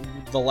 7.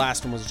 The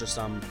last one was just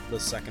on the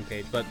second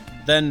page. But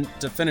then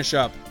to finish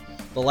up,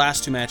 the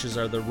last 2 matches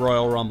are the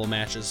Royal Rumble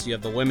matches. You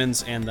have the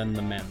women's and then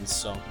the men's.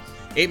 So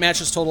 8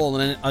 matches total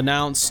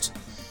announced.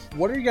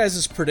 What are you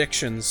guys'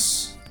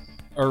 predictions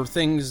or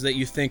things that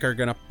you think are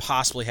going to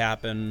possibly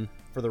happen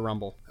for the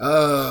Rumble?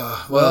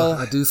 Well,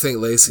 I do think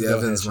Lacey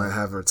Evans might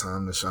have her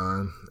time to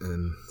shine.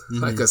 And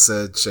like I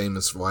said,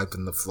 Sheamus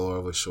wiping the floor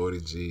with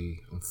Shorty G.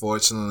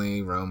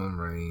 Unfortunately, Roman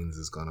Reigns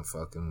is going to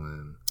fucking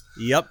win.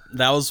 Yep,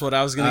 that was what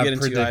I was going to get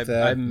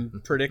into.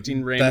 I'm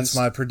predicting Reigns. That's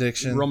my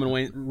prediction.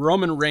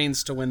 Roman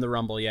Reigns to win the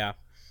Rumble, yeah.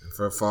 And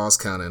for a Falls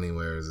Count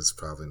Anywheres, it's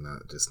probably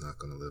not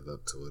going to live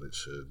up to what it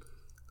should.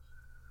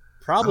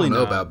 Probably I don't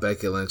know not. about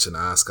Becky Lynch and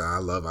Asuka. I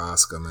love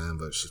Asuka, man,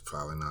 but she's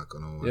probably not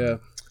going to win. Yeah.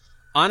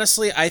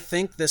 Honestly, I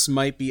think this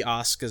might be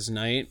Asuka's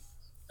night.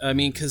 I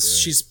mean, because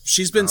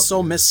she's been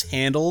so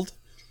mishandled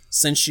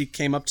since she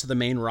came up to the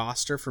main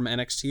roster from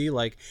NXT.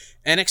 Like,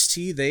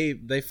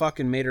 NXT, they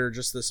fucking made her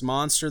just this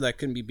monster that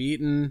couldn't be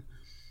beaten.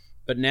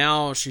 But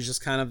now she's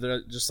just kind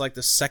of just like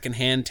the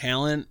second-hand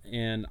talent.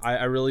 And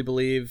I really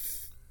believe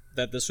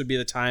that this would be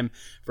the time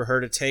for her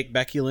to take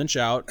Becky Lynch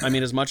out. I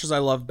mean, as much as I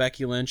love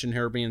Becky Lynch and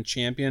her being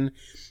champion,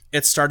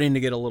 it's starting to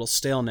get a little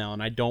stale now.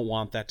 And I don't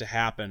want that to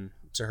happen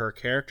to her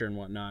character and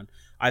whatnot.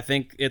 I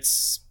think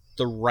it's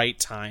the right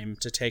time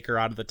to take her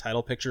out of the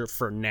title picture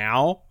for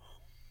now.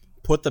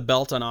 Put the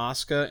belt on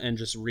Asuka and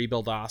just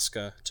rebuild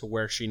Asuka to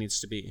where she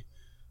needs to be.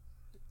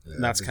 Yeah,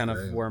 and that's kind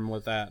of where I'm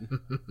with that.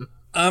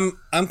 I'm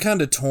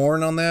kind of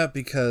torn on that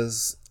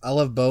because I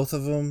love both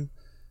of them.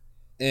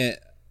 And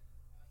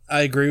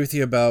I agree with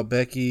you about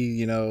Becky.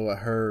 You know,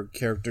 her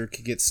character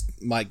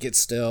might get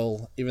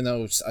stale, even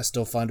though I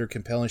still find her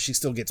compelling. She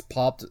still gets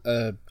popped.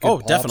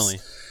 Pops. Definitely.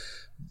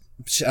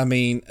 I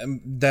mean,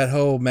 that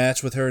whole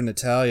match with her and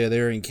Natalya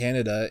there in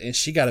Canada, and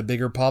she got a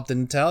bigger pop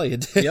than Natalya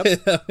did.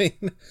 Yep. I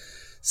mean,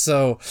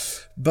 so,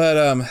 but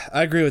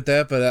I agree with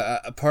that.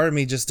 But a part of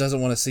me just doesn't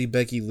want to see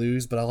Becky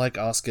lose. But I like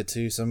Asuka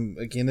too. So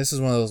again, this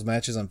is one of those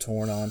matches I'm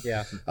torn on.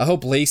 Yeah. I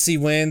hope Lacey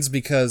wins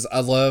because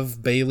I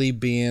love Bayley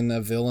being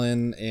a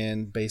villain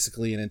and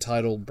basically an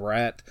entitled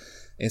brat.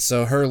 And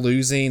so her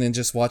losing and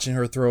just watching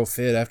her throw a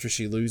fit after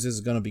she loses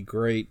is going to be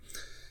great.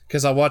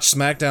 Because I watched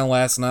SmackDown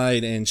last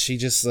night and she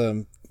just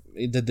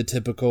did the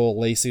typical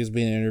Lacey was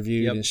being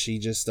interviewed and she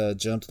just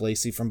jumped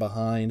Lacey from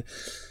behind.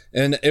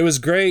 And it was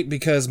great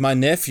because my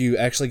nephew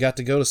actually got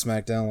to go to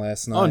SmackDown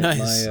last night. Oh,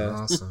 nice.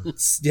 Awesome.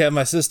 Yeah,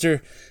 my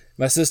sister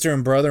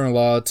and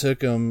brother-in-law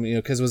took him,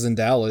 because it was in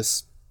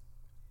Dallas.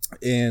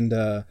 And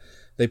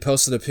they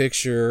posted a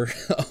picture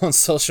on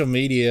social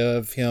media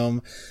of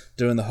him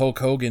doing the Hulk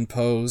Hogan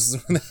pose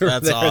when they were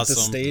there at the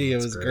stadium.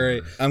 It was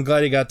great. I'm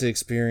glad he got to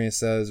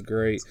experience that. It was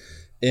great.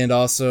 And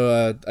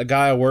also, a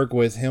guy I work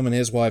with, him and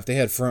his wife, they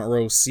had front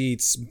row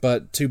seats,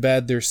 but too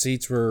bad their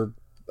seats were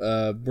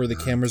where the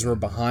cameras were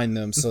behind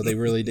them, so they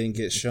really didn't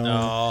get shown.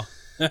 Oh.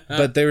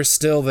 But they were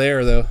still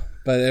there, though.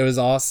 But it was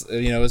awesome.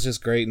 It was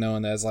just great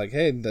knowing that. It's like,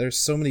 hey, there's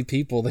so many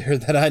people there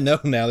that I know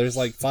now. There's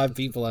like 5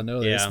 people I know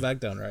that are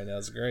SmackDown right now.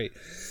 It's great.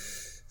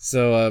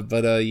 So,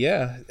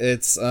 yeah,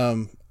 it's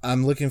I'm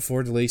looking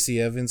forward to Lacey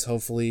Evans.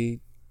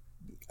 Hopefully,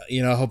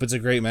 I hope it's a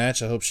great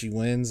match. I hope she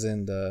wins,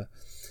 and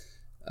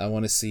I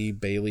want to see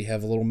Bayley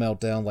have a little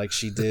meltdown like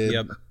she did.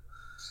 Yep.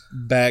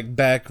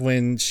 Back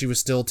when she was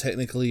still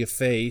technically a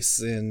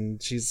face,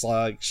 and she's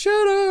like,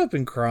 "Shut up!"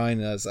 and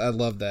crying. I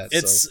love that.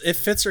 It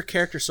fits her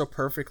character so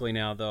perfectly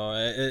now, though.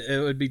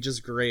 It would be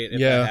just great if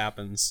that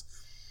happens.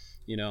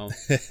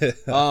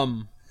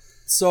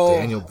 So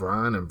Daniel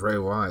Bryan and Bray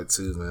Wyatt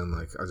too, man.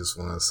 Like, I just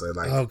want to say,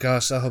 like, oh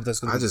gosh, I hope that's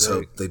gonna. I just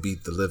hope they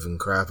beat the living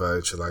crap out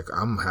of each other. Like,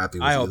 I'm happy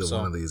with either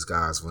one of these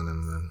guys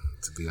winning, man.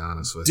 To be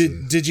honest with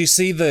you. Did you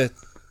see Did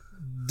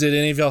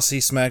any of y'all see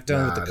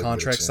SmackDown with the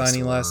contract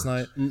signing last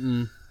night?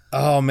 Mm-mm.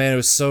 Oh man, it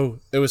was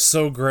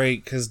so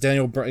great because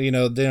Daniel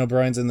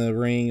Bryan's in the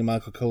ring and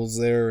Michael Cole's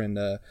there, and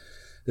the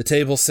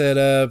table set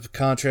up,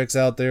 contracts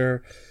out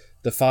there.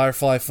 The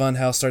Firefly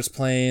Funhouse starts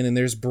playing, and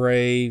there's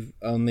Bray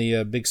on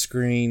the big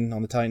screen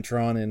on the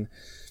Titantron, and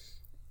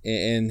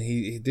and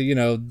he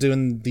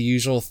doing the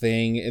usual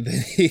thing, and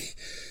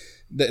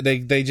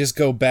then they just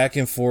go back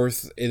and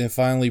forth, and then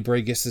finally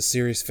Bray gets this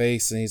serious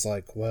face, and he's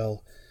like,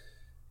 well,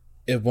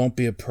 it won't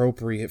be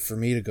appropriate for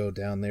me to go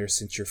down there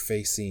since you're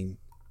facing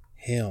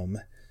him.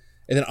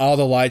 And then all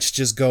the lights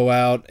just go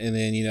out, and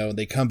then,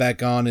 they come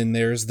back on, and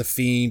there's the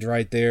Fiend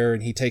right there,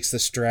 and he takes the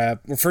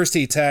strap. Well, first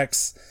he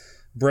attacks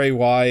Bray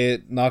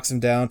Wyatt, knocks him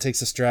down,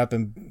 takes the strap,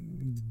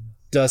 and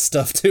does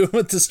stuff to him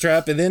with the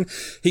strap, and then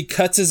he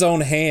cuts his own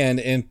hand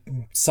and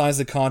signs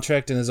the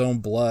contract in his own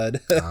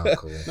blood. Oh,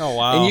 cool. Oh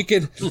wow!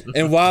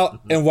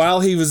 And while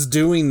he was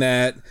doing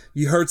that,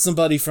 you heard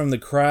somebody from the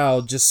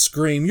crowd just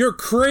scream, "You're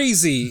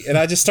crazy!" And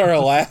I just started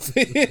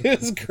laughing. It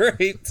was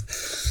great.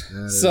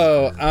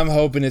 So I'm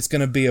hoping it's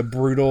going to be a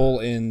brutal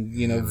and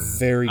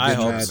very good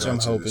match. So. I'm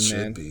hoping,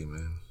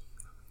 man.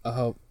 I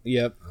hope.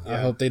 Yep. Yeah. I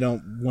hope they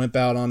don't wimp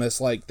out on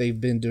us like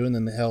they've been doing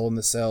in the Hell in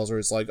the Cells, where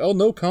it's like, oh,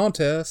 no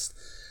contest.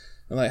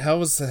 I'm like, how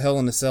was the Hell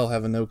in the Cell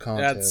have a no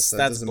contest?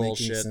 That's doesn't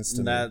bullshit. make any sense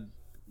to me.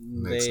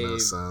 Makes no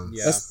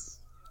sense.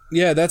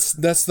 Yeah.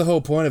 That's the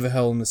whole point of a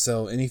Hell in the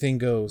Cell. Anything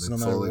goes, no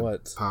matter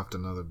what. Popped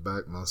another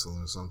back muscle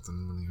or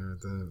something when he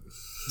heard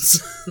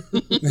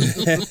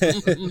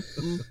that.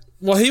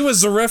 Well, he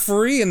was the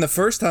referee in the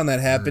first time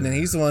that happened, and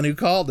he's the one who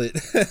called it.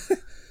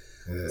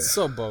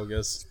 So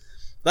bogus.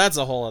 That's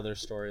a whole other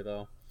story,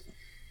 though.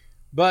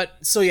 But,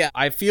 so yeah,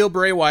 I feel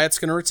Bray Wyatt's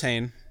going to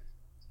retain.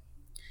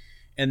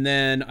 And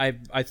then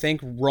I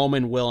think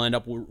Roman will end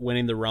up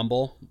winning the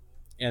Rumble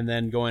and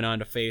then going on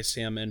to face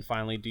him and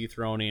finally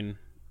dethroning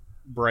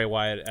Bray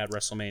Wyatt at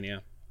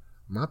WrestleMania.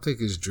 My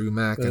pick is Drew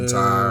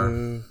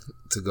McIntyre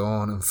to go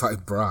on and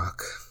fight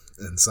Brock.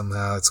 And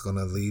somehow it's going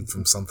to lead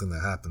from something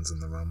that happens in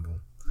the Rumble.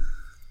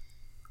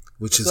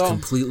 Which is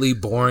completely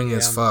boring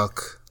as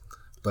fuck.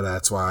 But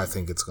that's why I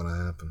think it's going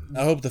to happen.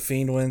 I hope The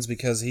Fiend wins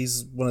because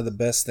he's one of the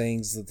best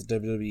things that the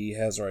WWE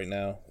has right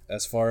now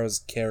as far as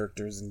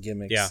characters and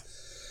gimmicks. Yeah.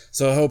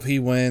 So I hope he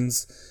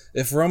wins.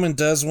 If Roman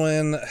does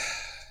win,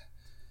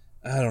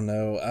 I don't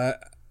know.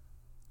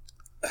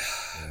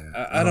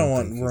 I don't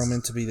want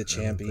Roman to be the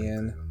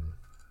champion.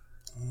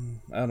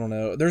 I don't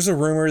know. There's a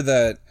rumor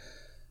that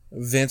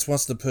Vince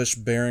wants to push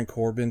Baron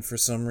Corbin for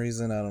some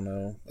reason. I don't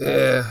know.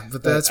 Yeah,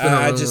 but that's been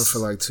a rumor for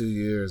like 2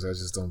 years. I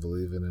just don't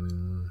believe it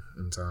anymore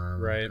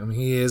entirely. Right. I mean,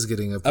 he is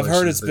getting a push. I've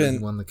heard it's he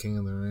won the King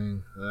of the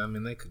Ring. I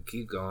mean, they could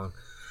keep going.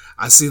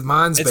 I see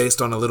mine's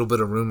based on a little bit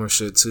of rumor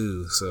shit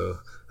too, so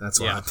that's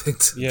why I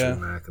picked Drew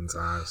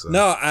McIntyre. So.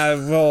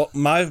 No,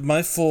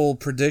 my full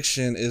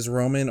prediction is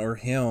Roman or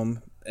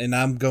him, and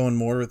I'm going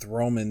more with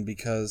Roman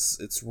because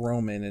it's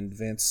Roman and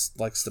Vince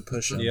likes to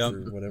push him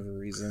for whatever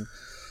reason.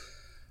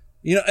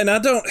 And I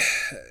don't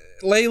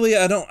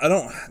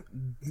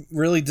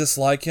really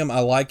dislike him.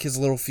 I like his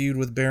little feud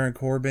with Baron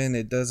Corbin.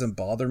 It doesn't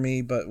bother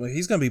me, but when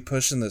he's going to be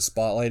pushing the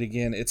spotlight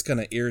again, it's going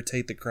to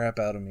irritate the crap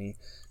out of me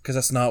because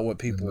that's not what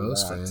people want.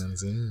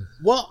 Fans, yeah.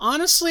 Well,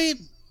 honestly,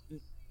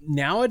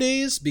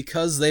 nowadays,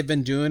 because they've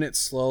been doing it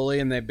slowly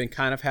and they've been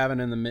kind of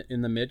having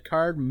in the mid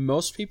card,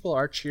 most people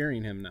are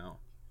cheering him now.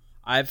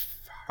 I've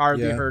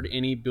hardly heard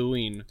any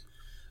booing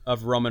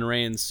of Roman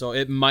Reigns, so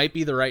it might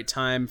be the right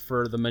time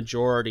for the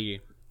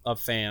majority of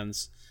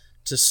fans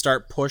to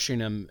start pushing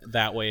him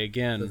that way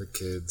again. For the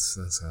kids,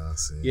 that's how I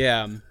see it.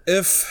 Yeah.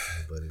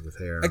 If everybody with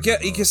hair,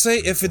 you can say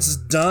if it's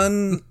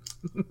done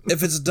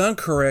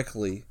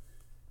correctly,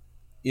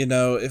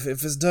 if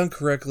it's done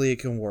correctly, it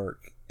can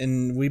work.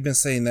 And we've been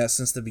saying that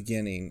since the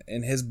beginning.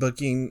 And his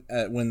booking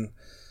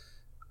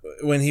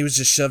when he was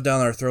just shoved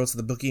down our throats,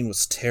 the booking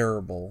was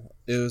terrible.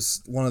 It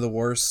was one of the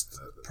worst,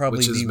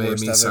 probably the worst I've ever seen. Which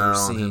has made me sour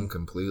on him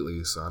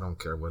completely. So I don't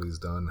care what he's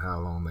done, how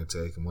long they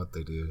take, and what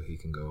they do. He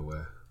can go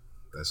away.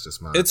 That's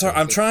just my. It's hard.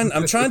 I'm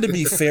trying to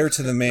be fair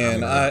to the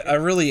man. I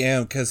really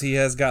am because he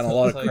has gotten a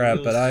lot of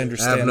crap, but I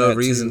understand. I have no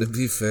reason to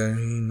be fair.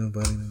 He ain't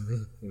nobody to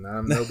me.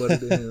 I'm nobody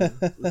to him.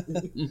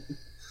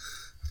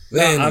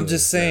 I'm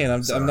just saying.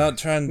 I'm not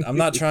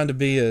trying to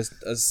be a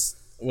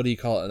what do you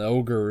call it, an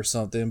ogre or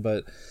something.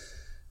 But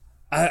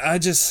I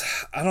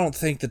don't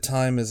think the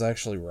time is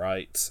actually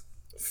right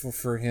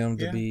for him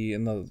to be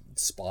in the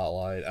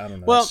spotlight. I don't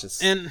know. Well,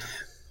 and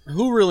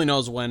who really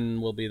knows when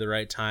will be the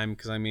right time?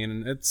 Because I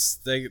mean,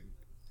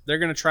 they're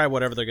going to try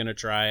whatever they're going to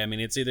try. I mean,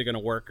 it's either going to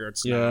work or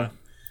it's not.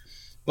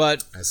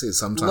 But I see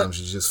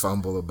sometimes you just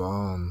fumble the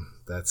ball and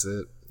that's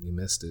it. You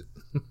missed it.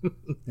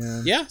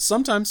 Yeah,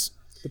 sometimes.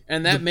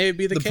 And that may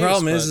be the case. The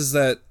problem is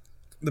that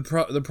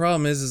the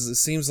problem is it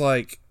seems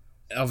like,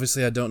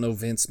 obviously I don't know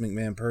Vince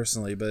McMahon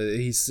personally, but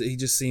he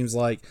just seems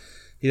like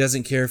he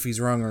doesn't care if he's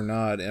wrong or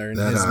not, or in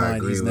his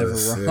mind he's never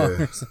wrong.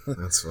 Yeah,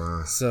 that's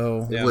fine.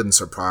 So it wouldn't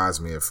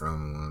surprise me if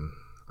Roman won.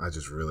 I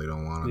just really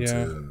don't want him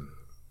to. And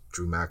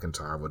Drew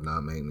McIntyre would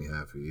not make me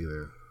happy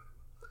either.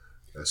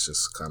 That's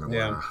just kind of what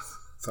I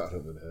thought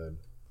it would have.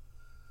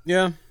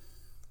 Yeah.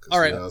 All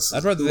right.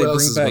 I'd rather they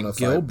bring back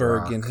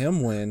Gillberg and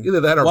him win. Either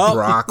that or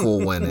Brock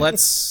will win it.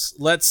 Let's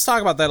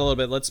talk about that a little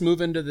bit. Let's move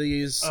into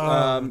these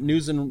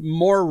news and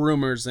more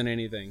rumors than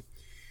anything.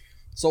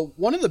 So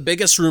one of the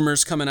biggest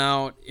rumors coming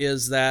out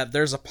is that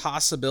there's a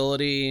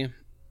possibility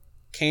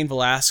Cain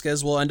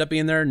Velasquez will end up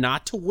being there,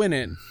 not to win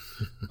it,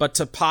 but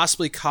to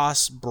possibly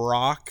cost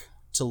Brock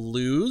to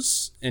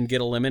lose and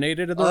get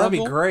eliminated in the Rumble.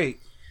 That'd be great.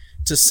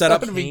 To set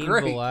up That'd be Cain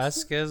great.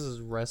 Velasquez is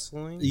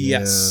wrestling?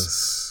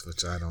 Yes.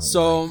 Which I don't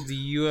So like.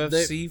 The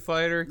UFC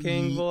fighter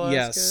Cain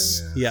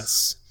Velasquez?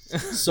 Yes.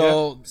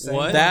 So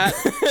What?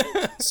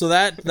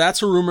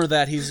 that's a rumor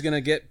that he's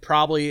gonna get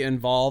probably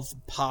involved,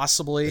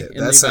 possibly. Yeah, in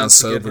the that sounds event to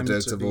so get him to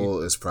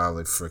predictable. It's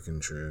probably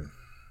freaking true.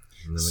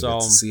 And then we So-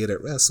 get to see it at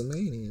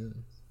WrestleMania.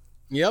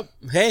 be. Yep.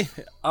 Hey,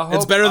 I it's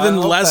hope- better than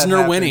I hope that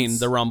Lesnar winning happens.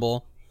 the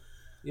Rumble.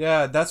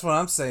 Yeah, that's what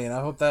I'm saying. I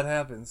hope that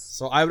happens.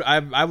 So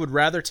I would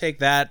rather take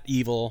that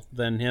evil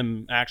than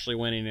him actually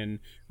winning and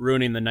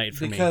ruining the night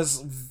for me.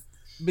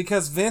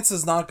 Because Vince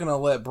is not going to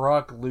let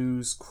Brock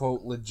lose,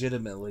 quote,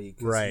 legitimately.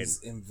 'Cause Right. he's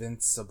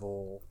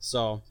invincible.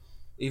 So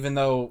Even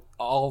though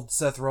all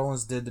Seth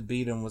Rollins did to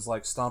beat him was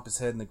like stomp his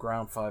head in the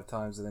ground 5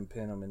 times and then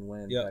pin him and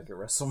win Yep. back at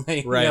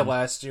WrestleMania Right.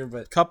 last year.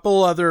 But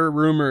couple other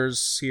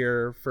rumors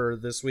here for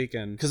this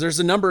weekend, because there's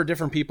a number of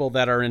different people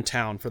that are in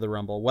town for the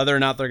Rumble. Whether or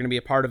not they're going to be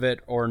a part of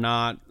it or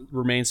not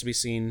remains to be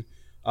seen.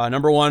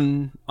 Number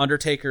one,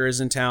 Undertaker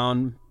is in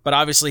town, but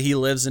obviously he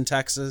lives in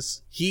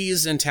Texas.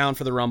 He's in town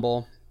for the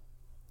Rumble.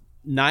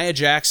 Nia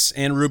Jax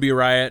and Ruby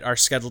Riott are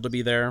scheduled to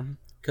be there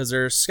because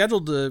they're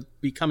scheduled to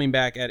be coming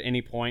back at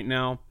any point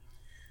now.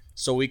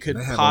 So we could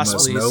They have almost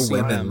possibly no see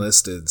women them.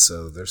 listed,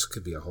 so there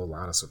could be a whole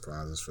lot of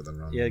surprises for the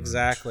Rumble. Yeah,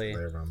 exactly. match, for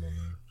their Rumble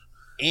match.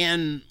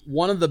 And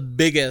one of the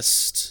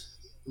biggest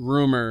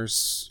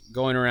rumors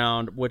going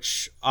around,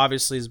 which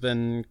obviously has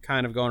been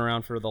kind of going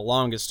around for the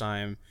longest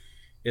time,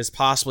 is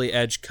possibly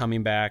Edge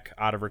coming back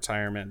out of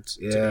retirement to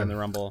be Yeah. in the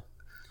Rumble.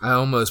 I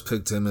almost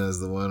picked him as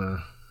the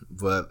winner,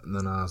 but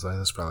then I was like,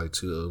 that's probably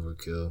too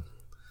overkill.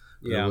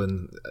 Yeah.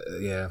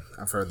 Yeah,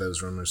 I've heard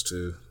those rumors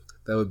too.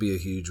 That would be a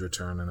huge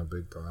return and a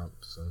big pop.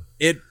 So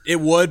It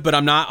would, but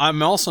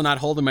I'm also not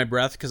holding my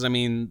breath because I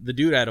mean the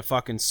dude had a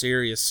fucking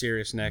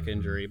serious neck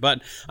injury.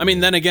 But I mean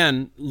then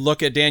again,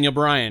 look at Daniel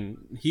Bryan.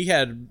 He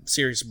had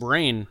serious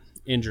brain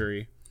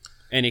injury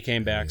and he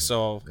came back.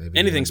 So maybe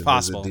anything's he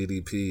went to possible.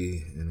 visit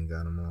DDP and he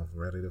got him all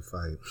ready to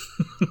fight.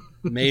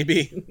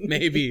 Maybe.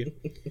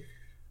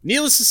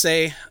 Needless to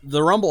say,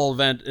 the Rumble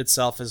event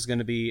itself is going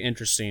to be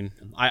interesting.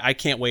 I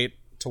can't wait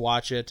to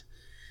watch it.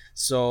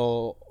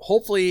 So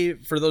hopefully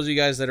for those of you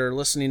guys that are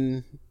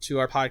listening to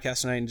our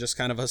podcast tonight and just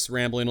kind of us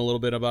rambling a little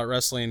bit about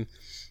wrestling,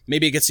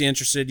 maybe it gets you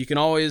interested. You can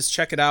always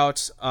check it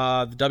out,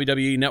 the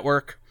WWE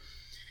Network.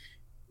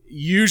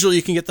 Usually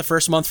you can get the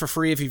first month for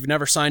free if you've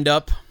never signed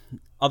up.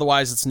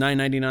 Otherwise, it's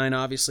 $9.99,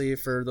 obviously,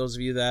 for those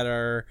of you that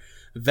are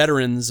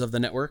veterans of the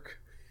network.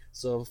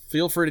 So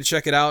feel free to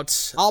check it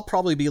out. I'll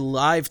probably be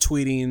live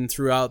tweeting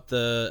throughout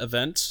the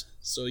event,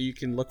 so you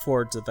can look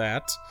forward to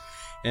that.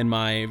 And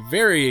my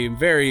very,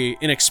 very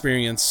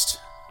inexperienced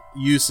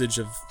usage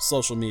of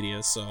social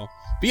media, so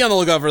be on the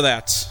lookout for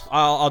that.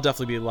 I'll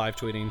definitely be live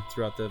tweeting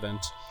throughout the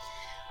event.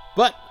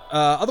 But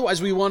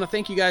otherwise, we want to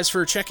thank you guys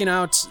for checking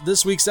out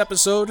this week's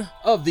episode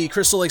of the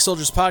Crystal Lake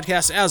Soldiers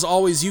podcast. As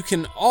always, you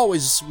can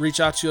always reach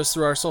out to us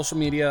through our social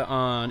media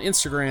on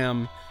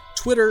Instagram,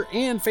 Twitter,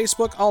 and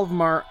Facebook. All of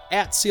them are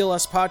at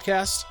CLS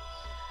Podcast.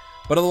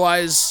 But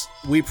otherwise,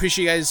 we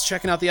appreciate you guys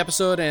checking out the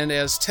episode, and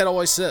as Ted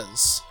always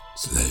says,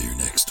 See you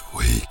next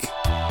week.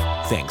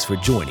 Thanks for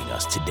joining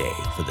us today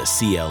for the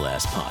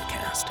CLS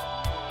Podcast.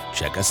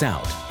 Check us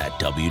out at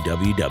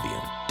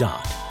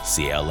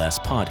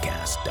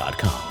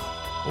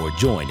www.clspodcast.com or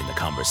join in the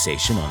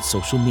conversation on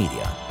social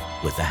media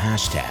with the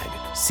hashtag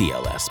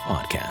CLS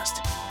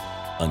Podcast.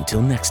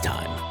 Until next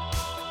time,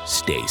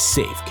 stay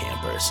safe,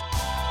 campers.